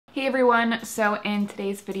Hey everyone, so in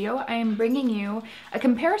today's video I am bringing you a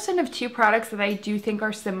comparison of two products that I do think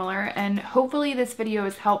are similar, and hopefully this video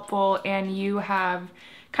is helpful and you have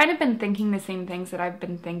kind of been thinking the same things that I've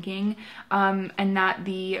been thinking, and that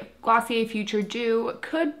the Glossier Future Dew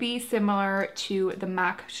could be similar to the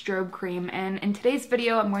Mac Strobe cream. And in today's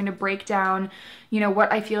video I'm going to break down,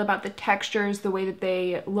 what I feel about the textures, the way that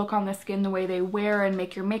they look on the skin, the way they wear and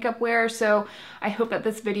make your makeup wear. So I hope that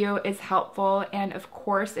this video is helpful, and of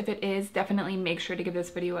course if it is, definitely make sure to give this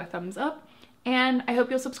video a thumbs up. And I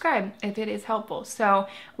hope you'll subscribe if it is helpful. So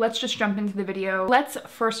let's just jump into the video. Let's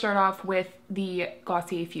first start off with the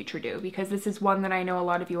Glossier Future Dew, because this is one that I know a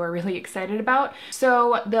lot of you are really excited about.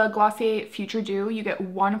 So the Glossier Future Dew, you get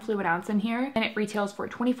 1 fluid ounce in here and it retails for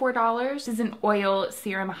 $24. This is an oil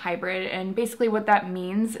serum hybrid, and basically what that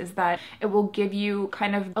means is that it will give you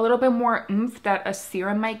kind of a little bit more oomph that a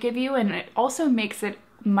serum might give you, and it also makes it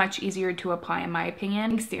much easier to apply, in my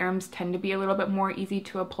opinion. Serums tend to be a little bit more easy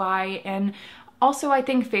to apply, and also I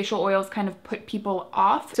think facial oils kind of put people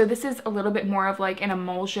off. So this is a little bit more of like an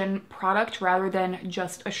emulsion product rather than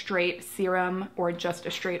just a straight serum or just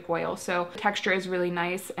a straight oil. So the texture is really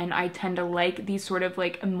nice, and I tend to like these sort of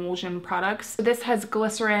like emulsion products. So this has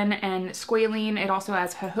glycerin and squalene. It also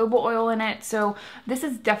has jojoba oil in it. So this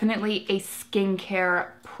is definitely a skincare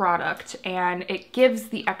product, and it gives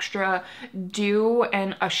the extra dew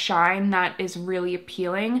and a shine that is really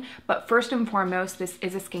appealing. But first and foremost, this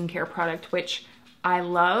is a skincare product, which I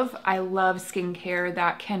love. I love skincare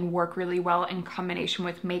that can work really well in combination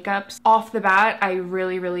with makeups. Off the bat, I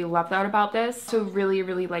really love that about this. So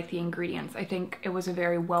really like the ingredients. I think it was a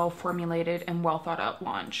very well formulated and well thought out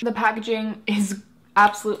launch. The packaging is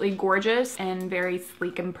absolutely gorgeous and very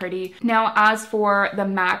sleek and pretty. Now, as for the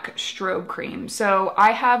Mac Strobe cream, so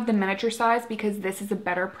I have the miniature size because this is a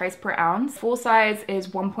better price per ounce. Full size is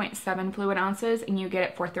 1.7 fluid ounces and you get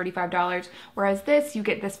it for $35, whereas this, you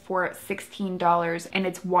get this for $16 and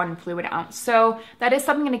it's 1 fluid ounce. So that is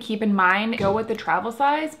something to keep in mind. Go with the travel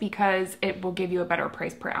size because it will give you a better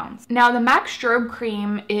price per ounce. Now, the Mac Strobe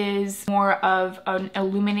cream is more of an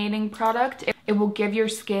illuminating product. It will give your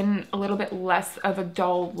skin a little bit less of a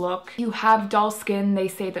dull look. If you have dull skin, they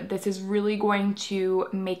say that this is really going to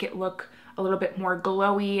make it look a little bit more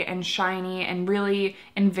glowy and shiny and really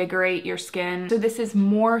invigorate your skin. So this is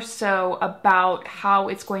more so about how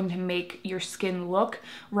it's going to make your skin look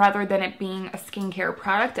rather than it being a skincare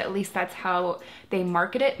product. At least that's how they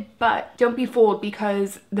market it. But don't be fooled,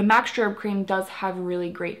 because the Mac Strobe cream does have really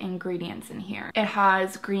great ingredients in here. It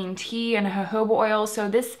has green tea and jojoba oil. So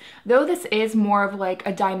this, though this is more of like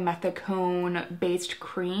a dimethicone based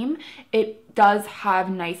cream, it does have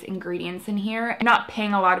nice ingredients in here. I'm not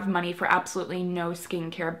paying a lot of money for absolutely no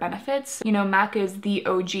skincare benefits. Mac is the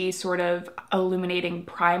OG sort of illuminating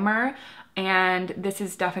primer, and this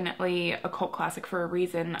is definitely a cult classic for a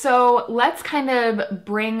reason. So let's kind of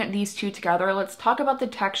bring these two together. Let's talk about the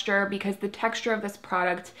texture, because the texture of this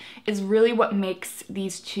product is really what makes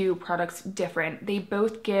these two products different. They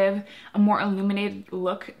both give a more illuminated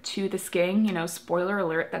look to the skin. Spoiler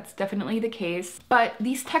alert, that's definitely the case. But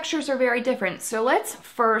these textures are very different. So let's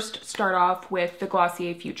first start off with the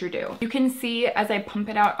Glossier Future Dew. You can see as I pump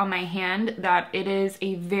it out on my hand that it is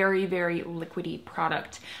a very liquidy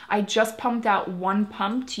product. I just pumped out 1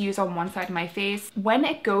 pump to use on one side of my face. When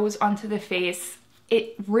it goes onto the face,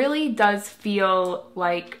 it really does feel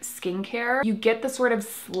like skincare. You get the sort of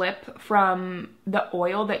slip from the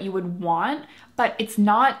oil that you would want, but it's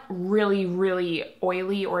not really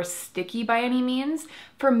oily or sticky by any means.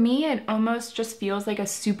 For me, it almost just feels like a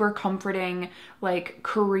super comforting, like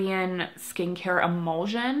Korean skincare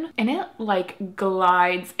emulsion, and it like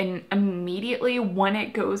glides, and immediately when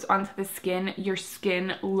it goes onto the skin, your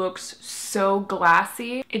skin looks so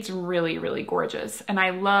glassy. It's really gorgeous, and I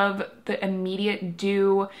love the immediate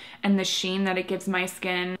dew and the sheen that it gives my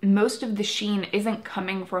skin. Most of the sheen isn't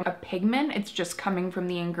coming from a pigment, it's just coming from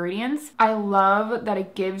the ingredients. I love that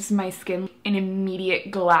it gives my skin an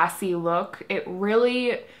immediate glassy look. It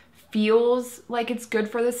really feels like it's good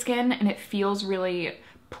for the skin, and it feels really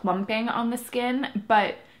plumping on the skin,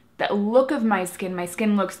 but the look of my skin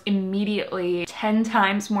looks immediately 10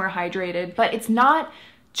 times more hydrated. But it's not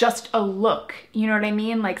just a look, you know what I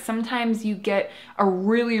mean? Like sometimes you get a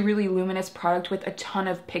really luminous product with a ton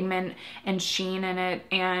of pigment and sheen in it,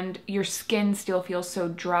 and your skin still feels so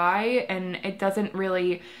dry and it doesn't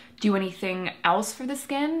really do anything else for the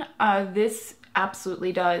skin. This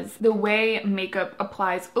absolutely does. The way makeup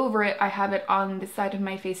applies over it, I have it on the side of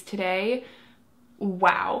my face today.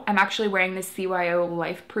 Wow. I'm actually wearing this CYO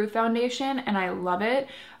Life Proof foundation and I love it,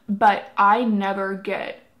 but I never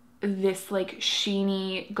get this like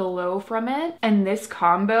sheeny glow from it. And this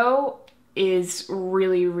combo is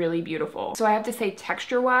really, really beautiful. So I have to say,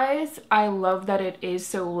 texture wise, I love that it is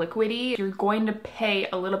so liquidy. If you're going to pay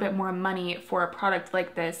a little bit more money for a product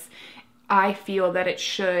like this, I feel that it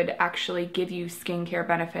should actually give you skincare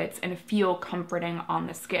benefits and feel comforting on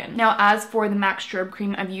the skin. Now, as for the Mac Strobe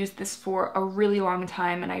cream, I've used this for a really long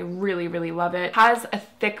time and I really, really love it. It has a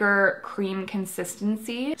thicker cream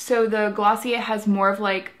consistency. So the Glossier has more of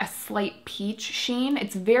like a slight peach sheen.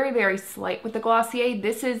 It's very, very slight with the Glossier.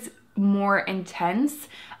 This is more intense.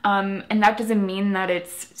 And that doesn't mean that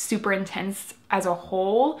it's super intense as a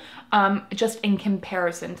whole, just in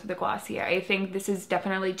comparison to the Glossier. I think this is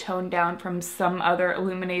definitely toned down from some other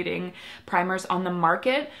illuminating primers on the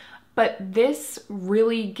market, but this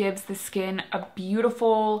really gives the skin a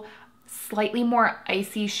beautiful, slightly more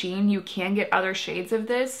icy sheen. You can get other shades of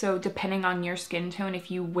this, so depending on your skin tone, if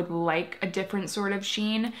you would like a different sort of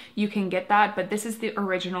sheen, you can get that, but this is the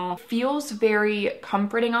original. Feels very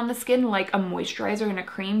comforting on the skin, like a moisturizer and a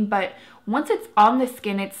cream, but once it's on the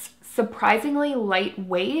skin, it's surprisingly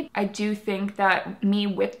lightweight. I do think that me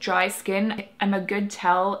with dry skin, I'm a good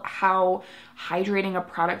tell how hydrating a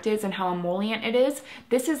product is and how emollient it is.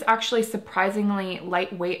 This is actually surprisingly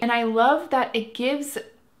lightweight, and I love that it gives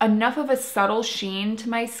enough of a subtle sheen to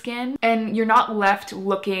my skin and you're not left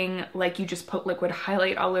looking like you just put liquid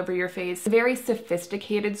highlight all over your face. Very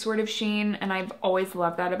sophisticated sort of sheen, and I've always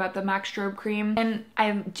loved that about the Mac Strobe cream. And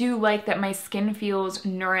I do like that my skin feels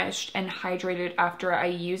nourished and hydrated after I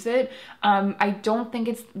use it. I don't think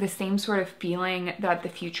it's the same sort of feeling that the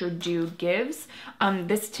Future Dew gives.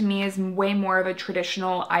 This to me is way more of a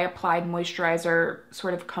traditional I applied moisturizer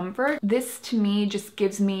sort of comfort. This to me just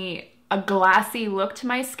gives me a glassy look to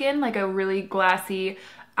my skin, like a really glassy,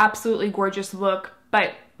 absolutely gorgeous look,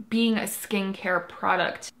 but being a skincare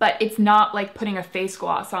product. But it's not like putting a face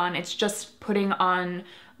gloss on, it's just putting on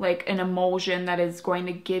like an emulsion that is going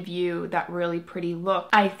to give you that really pretty look.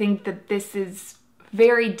 I think that this is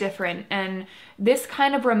very different, and this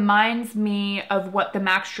kind of reminds me of what the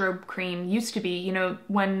Mac Strobe cream used to be. You know,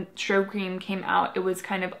 when Strobe cream came out, it was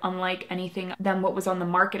kind of unlike anything than what was on the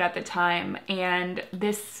market at the time, and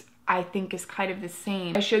this I think is kind of the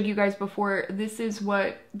same. I showed you guys before, this is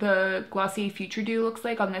what the Glossier Future Dew looks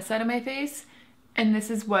like on this side of my face, and this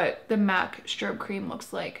is what the Mac Strobe cream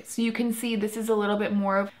looks like. So you can see this is a little bit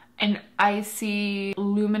more of an icy,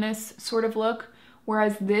 luminous sort of look,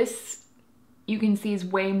 whereas this, you can see, is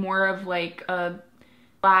way more of like a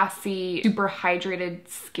glassy, super hydrated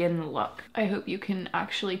skin look. I hope you can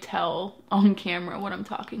actually tell on camera what I'm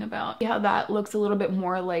talking about. See how that looks a little bit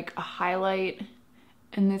more like a highlight,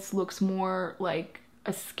 and this looks more like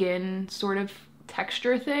a skin sort of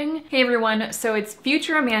texture thing. Hey everyone, so it's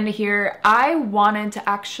Future Amanda here. I wanted to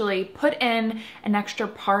actually put in an extra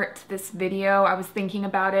part to this video. I was thinking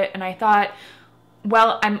about it and I thought,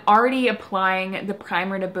 well, I'm already applying the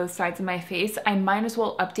primer to both sides of my face. I might as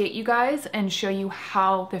well update you guys and show you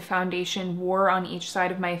how the foundation wore on each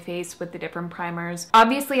side of my face with the different primers.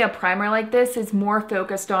 Obviously, a primer like this is more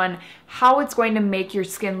focused on how it's going to make your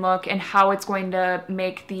skin look and how it's going to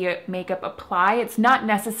make the makeup apply. It's not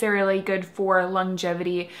necessarily good for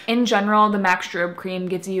longevity. In general, the Mac Strobe cream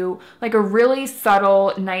gives you like a really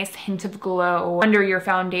subtle, nice hint of glow under your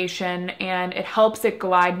foundation, and it helps it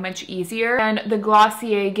glide much easier. And the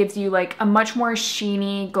Glossier gives you like a much more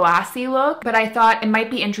sheeny, glassy look, but I thought it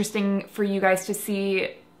might be interesting for you guys to see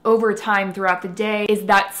over time throughout the day, is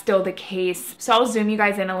that still the case? So I'll zoom you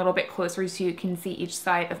guys in a little bit closer so you can see each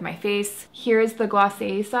side of my face. Here's the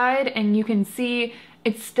Glossier side, and you can see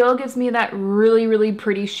it still gives me that really, really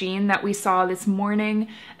pretty sheen that we saw this morning,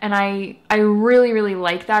 and I really, really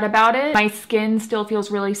like that about it. My skin still feels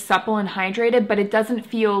really supple and hydrated, but it doesn't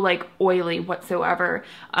feel like oily whatsoever.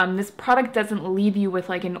 This product doesn't leave you with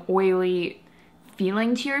like an oily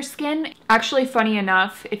feeling to your skin. Actually, funny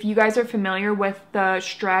enough, if you guys are familiar with the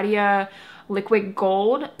Stratia Liquid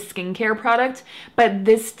Gold skincare product, but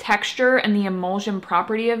this texture and the emulsion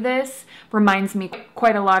property of this reminds me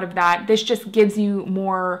quite a lot of that. This just gives you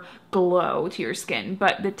more glow to your skin,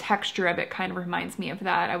 but the texture of it kind of reminds me of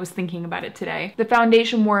that. I was thinking about it today. The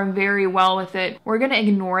foundation wore very well with it. We're gonna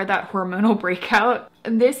ignore that hormonal breakout.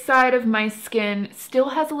 This side of my skin still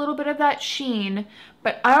has a little bit of that sheen,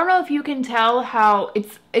 but I don't know if you can tell how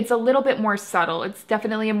it's a little bit more subtle. It's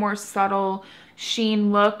definitely a more subtle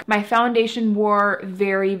sheen look. My foundation wore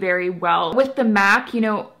very, very well. With the MAC, you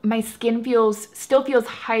know, my skin still feels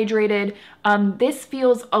hydrated. This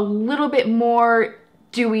feels a little bit more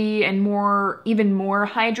dewy and even more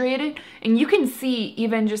hydrated. And you can see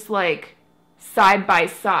even just like side by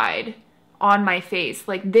side on my face.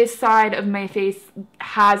 Like this side of my face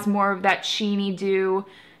has more of that sheeny dew,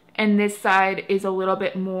 and this side is a little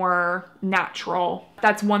bit more natural.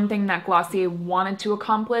 That's one thing that Glossier wanted to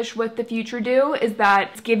accomplish with the Future Dew, is that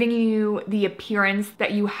it's giving you the appearance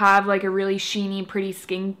that you have like a really sheeny, pretty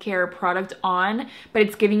skincare product on, but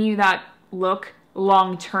it's giving you that look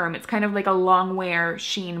long term. It's kind of like a long wear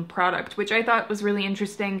sheen product, which I thought was really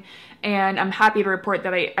interesting, and I'm happy to report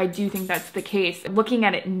that I do think that's the case. Looking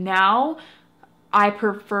at it now, I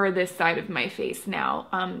prefer this side of my face now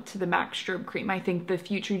to the Mac Strobe cream. I think the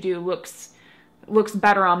Future Dew looks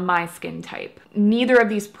better on my skin type. Neither of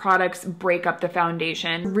these products break up the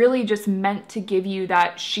foundation. Really just meant to give you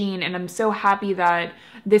that sheen, and I'm so happy that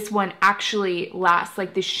this one actually lasts.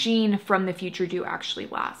 Like the sheen from the Future Dew actually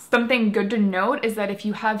lasts. Something good to note is that if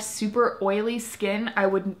you have super oily skin, I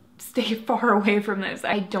would stay far away from this.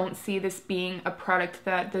 I don't see this being a product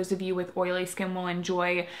that those of you with oily skin will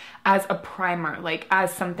enjoy as a primer, like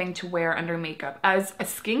as something to wear under makeup. As a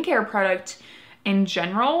skincare product in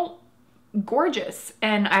general, gorgeous,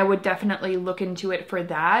 and I would definitely look into it for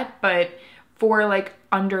that, but for like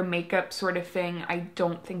under makeup sort of thing, I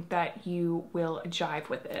don't think that you will jive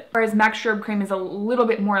with it. Whereas Mac Strobe cream is a little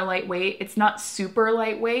bit more lightweight. It's not super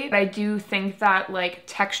lightweight, but I do think that like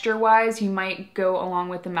texture wise, you might go along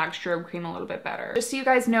with the Mac Strobe cream a little bit better. Just so you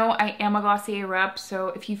guys know, I am a Glossier rep, so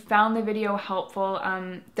if you found the video helpful,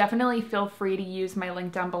 definitely feel free to use my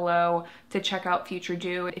link down below to check out Future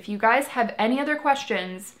Dew. If you guys have any other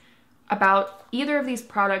questions about either of these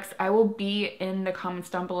products, I will be in the comments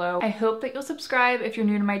down below. I hope that you'll subscribe if you're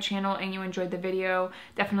new to my channel and you enjoyed the video.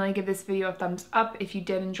 Definitely give this video a thumbs up if you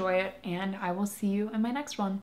did enjoy it, and I will see you in my next one.